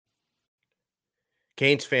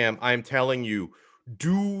Canes fam, I'm telling you,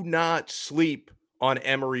 do not sleep on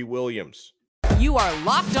Emory Williams. You are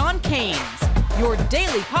Locked On Canes, your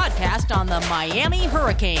daily podcast on the Miami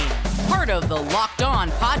Hurricanes, part of the Locked On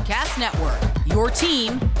Podcast Network, your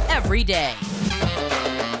team every day.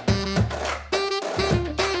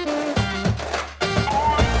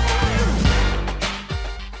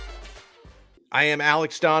 I am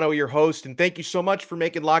Alex Dono, your host, and thank you so much for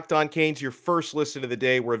making Locked On Canes your first listen of the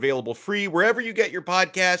day. We're available free wherever you get your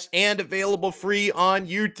podcasts and available free on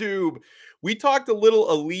YouTube. We talked a little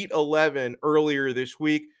Elite 11 earlier this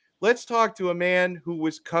week. Let's talk to a man who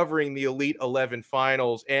was covering the Elite 11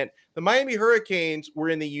 finals. And the Miami Hurricanes were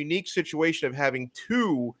in the unique situation of having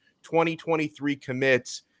two 2023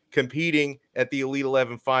 commits competing at the Elite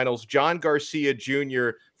 11 finals. John Garcia Jr.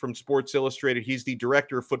 from Sports Illustrated, he's the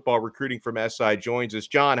director of football recruiting from SI, joins us.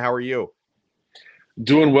 John, how are you?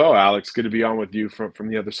 Doing well, Alex. Good to be on with you from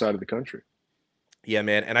the other side of the country. Yeah,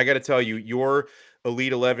 man. And I got to tell you, your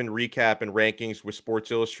Elite 11 recap and rankings with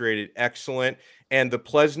Sports Illustrated, excellent. And the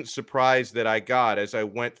pleasant surprise that I got as I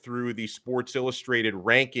went through the Sports Illustrated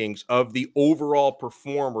rankings of the overall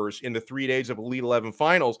performers in the 3 days of Elite 11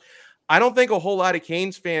 finals, I don't think a whole lot of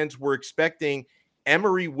Canes fans were expecting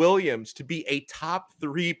Emory Williams to be a top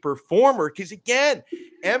 3 performer. Because again,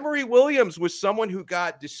 Emory Williams was someone who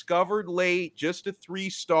got discovered late, just a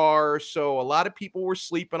 3-star. So a lot of people were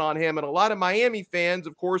sleeping on him. And a lot of Miami fans,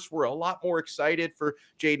 of course, were a lot more excited for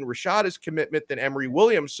Jaden Rashada's commitment than Emory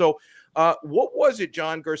Williams. So what was it,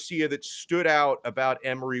 John Garcia, that stood out about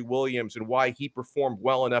Emory Williams and why he performed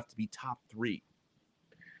well enough to be top 3?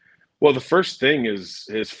 Well, the first thing is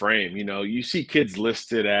his frame. You know, you see kids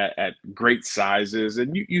listed at great sizes,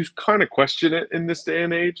 and you kind of question it in this day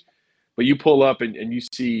and age. But you pull up and you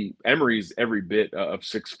see Emory's every bit of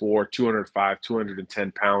 6'4", 205,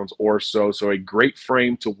 210 pounds or so. So a great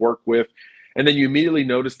frame to work with. And then you immediately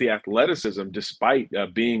notice the athleticism despite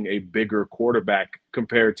being a bigger quarterback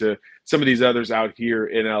compared to some of these others out here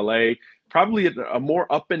in LA. Probably a more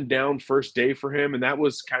up and down first day for him. And that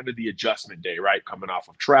was kind of the adjustment day, right? Coming off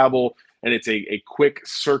of travel. And it's a quick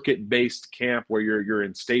circuit-based camp where you're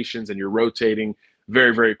in stations and you're rotating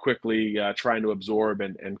very, very quickly, trying to absorb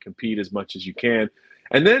and compete as much as you can.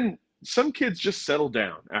 And then some kids just settle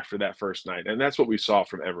down after that first night. And that's what we saw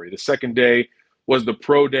from Emory. The second day was the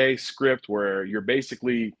pro day script where you're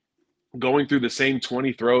basically going through the same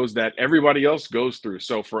 20 throws that everybody else goes through.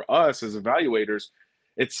 So for us as evaluators,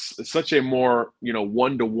 it's such a more,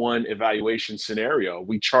 one-to-one evaluation scenario.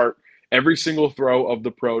 We chart every single throw of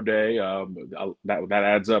the pro day. That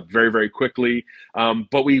adds up very, very quickly.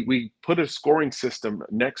 But we put a scoring system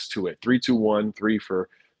next to it: 3, 2, 1, 3 for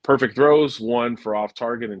perfect throws, 1 for off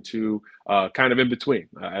target, and 2 kind of in between,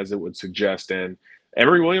 as it would suggest. And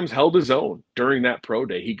Emory Williams held his own during that pro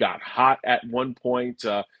day. He got hot at one point.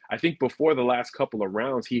 I think before the last couple of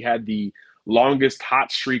rounds, he had the longest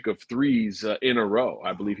hot streak of threes in a row.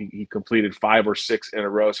 I believe he completed 5 or 6 in a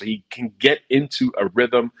row, so he can get into a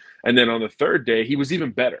rhythm. And then on the third day, he was even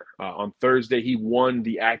better. On Thursday, he won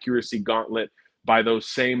the accuracy gauntlet by those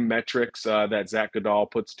same metrics that Zach Goodall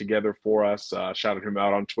puts together for us. Shouted him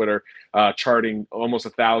out on Twitter, charting almost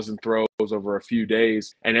 1,000 throws over a few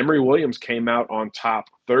days. And Emory Williams came out on top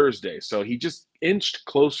Thursday. So he just inched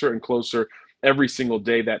closer and closer every single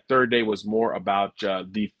day. That third day was more about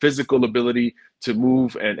the physical ability to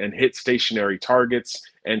move and hit stationary targets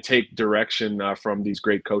and take direction from these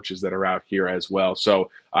great coaches that are out here as well.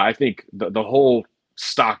 So I think the whole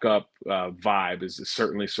stock up vibe is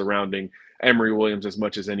certainly surrounding Emory Williams as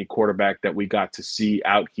much as any quarterback that we got to see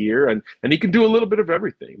out here. And he can do a little bit of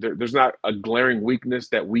everything. There's not a glaring weakness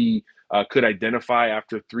that we could identify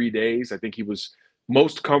after 3 days. I think he was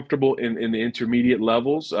most comfortable in the intermediate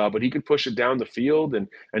levels, but he could push it down the field, and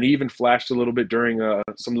he even flashed a little bit during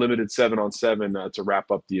some limited 7-on-7 to wrap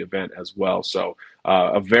up the event as well. So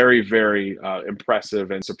a very, very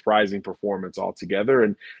impressive and surprising performance altogether,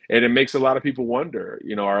 and it makes a lot of people wonder,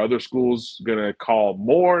 are other schools going to call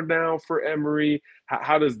more now for Emory?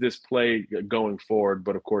 How does this play going forward?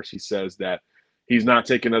 But of course, he says that he's not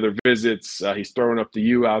taking other visits. He's throwing up the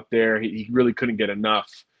U out there. He really couldn't get enough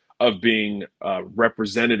of being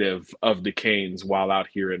representative of the Canes while out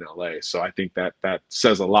here in LA. So I think that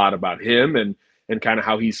says a lot about him and kind of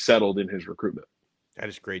how he's settled in his recruitment. That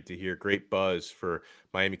is great to hear. Great buzz for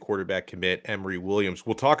Miami quarterback commit Emory Williams.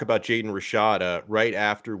 We'll talk about Jaden Rashada right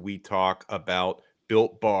after we talk about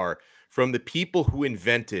Built Bar. From the people who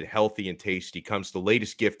invented healthy and tasty comes the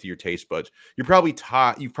latest gift to your taste buds. You've probably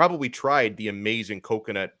tried the amazing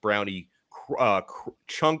coconut brownie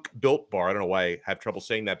chunk Built Bar. I don't know why I have trouble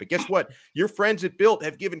saying that, but guess what? Your friends at Built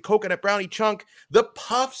have given Coconut Brownie Chunk the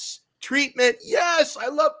puffs treatment. Yes, I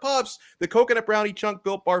love puffs. The coconut brownie chunk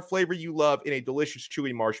Built Bar flavor you love in a delicious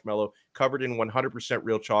chewy marshmallow covered in 100%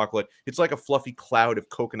 real chocolate. It's like a fluffy cloud of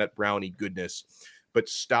coconut brownie goodness. But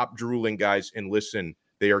stop drooling, guys, and listen.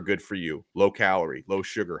 They are good for you. Low calorie, low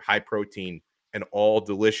sugar, high protein, and all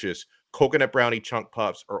delicious. Coconut brownie chunk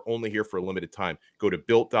puffs are only here for a limited time. Go to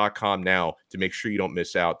built.com now to make sure you don't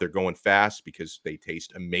miss out. They're going fast because they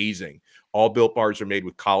taste amazing. All Built Bars are made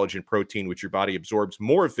with collagen protein, which your body absorbs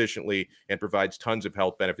more efficiently and provides tons of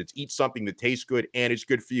health benefits. Eat something that tastes good and is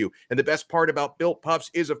good for you. And the best part about Built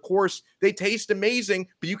Puffs is, of course, they taste amazing,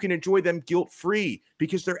 but you can enjoy them guilt-free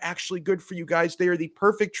because they're actually good for you guys. They are the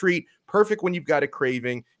perfect treat. Perfect when you've got a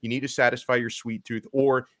craving, you need to satisfy your sweet tooth,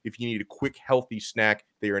 or if you need a quick, healthy snack,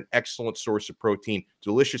 they are an excellent source of protein.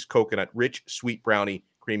 Delicious coconut, rich, sweet brownie,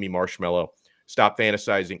 creamy marshmallow. Stop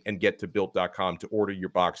fantasizing and get to Built.com to order your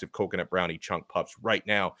box of coconut brownie chunk puffs right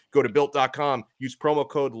now. Go to Built.com, use promo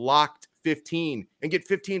code LOCKED15 and get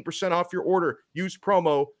 15% off your order. Use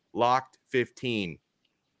promo LOCKED15.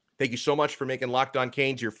 Thank you so much for making Locked On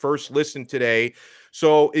Canes your first listen today.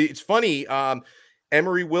 So it's funny,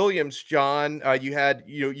 Emory Williams, John,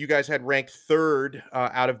 you guys had ranked third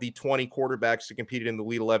out of the 20 quarterbacks that competed in the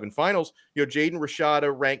Elite 11 finals. Jaden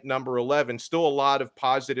Rashada ranked number 11. Still a lot of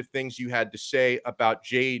positive things you had to say about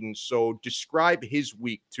Jaden. So describe his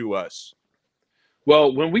week to us.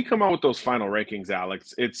 Well, when we come out with those final rankings,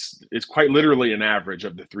 Alex, it's quite literally an average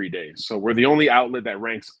of the 3 days. So we're the only outlet that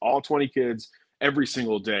ranks all 20 kids every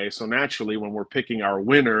single day. So naturally, when we're picking our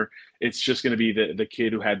winner, it's just going to be the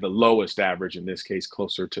kid who had the lowest average, in this case,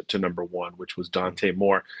 closer to number one, which was Dante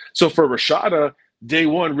Moore. So for Rashada, day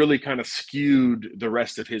one really kind of skewed the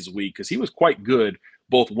rest of his week because he was quite good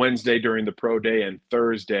both Wednesday during the pro day and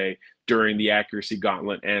Thursday during the accuracy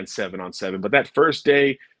gauntlet and 7-on-7. But that first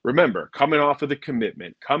day, remember, coming off of the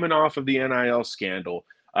commitment, coming off of the NIL scandal,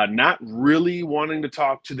 not really wanting to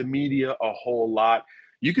talk to the media a whole lot.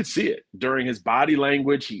 You could see it during his body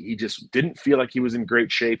language. He just didn't feel like he was in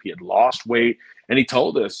great shape. He had lost weight. And he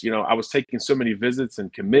told us, I was taking so many visits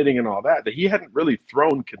and committing and all that he hadn't really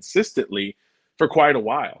thrown consistently for quite a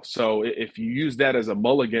while. So if you use that as a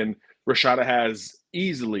mulligan, Rashada has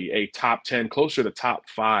easily a top 10, closer to top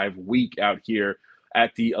 5 week out here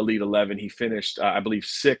at the Elite 11. He finished, I believe,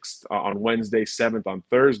 6th on Wednesday, 7th on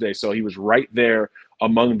Thursday. So he was right there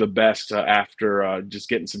among the best after just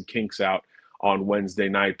getting some kinks out on Wednesday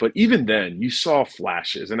night. But even then, you saw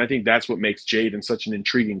flashes. And I think that's what makes Jaden such an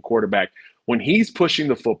intriguing quarterback. When he's pushing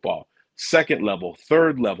the football, second level,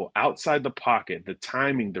 third level, outside the pocket, the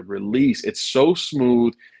timing, the release, it's so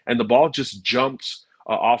smooth. And the ball just jumps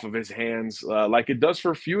off of his hands like it does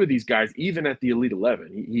for a few of these guys, even at the Elite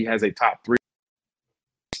 11. He has a top 3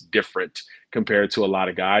 different compared to a lot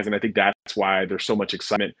of guys. And I think that's why there's so much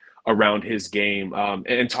excitement around his game.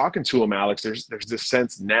 And talking to him, Alex, there's this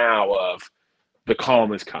sense now of the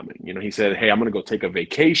calm is coming. He said, hey, I'm going to go take a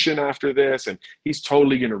vacation after this. And he's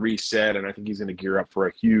totally going to reset. And I think he's going to gear up for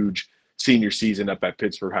a huge senior season up at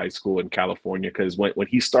Pittsburgh High School in California. Because when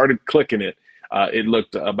he started clicking it, it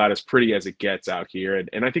looked about as pretty as it gets out here.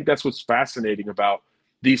 And I think that's what's fascinating about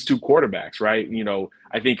these two quarterbacks, right?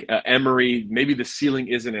 I think Emory, maybe the ceiling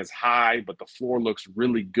isn't as high, but the floor looks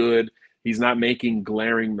really good. He's not making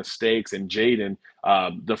glaring mistakes. And Jaden,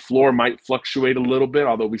 the floor might fluctuate a little bit,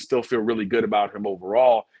 although we still feel really good about him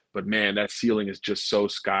overall. But man, that ceiling is just so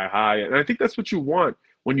sky high. And I think that's what you want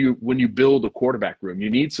when you build a quarterback room.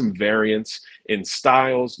 You need some variance in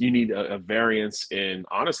styles. You need a variance in,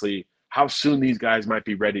 honestly, how soon these guys might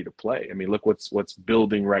be ready to play. I mean, look what's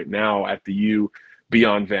building right now at the U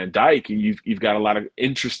beyond Van Dyke. You've got a lot of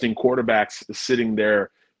interesting quarterbacks sitting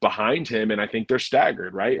there behind him, and I think they're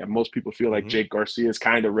staggered, right? And most people feel like Jake Garcia is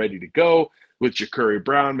kind of ready to go, with Ja'Curry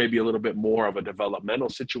Brown, maybe a little bit more of a developmental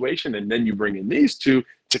situation. And then you bring in these two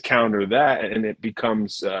to counter that, and it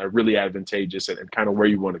becomes really advantageous and kind of where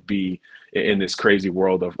you want to be in this crazy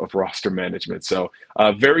world of roster management. So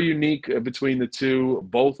very unique between the two.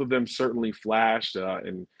 Both of them certainly flashed.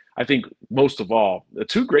 And I think most of all, the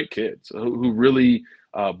two great kids who really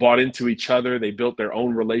bought into each other. They built their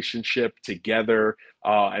own relationship together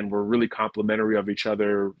and were really complimentary of each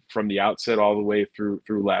other from the outset all the way through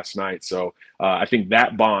last night. So I think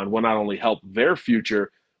that bond will not only help their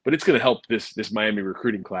future, but it's going to help this Miami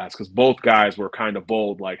recruiting class, because both guys were kind of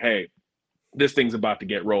bold, like, hey, this thing's about to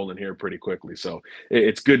get rolling here pretty quickly. So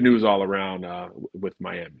it's good news all around with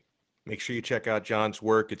Miami. Make sure you check out John's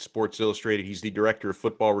work at Sports Illustrated. He's the director of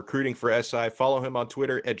football recruiting for SI. Follow him on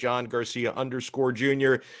Twitter at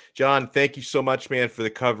 @JohnGarcia_Jr. John, thank you so much, man, for the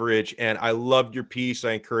coverage. And I loved your piece.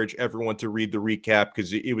 I encourage everyone to read the recap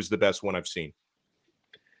because it was the best one I've seen.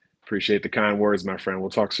 Appreciate the kind words, my friend. We'll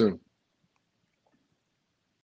talk soon.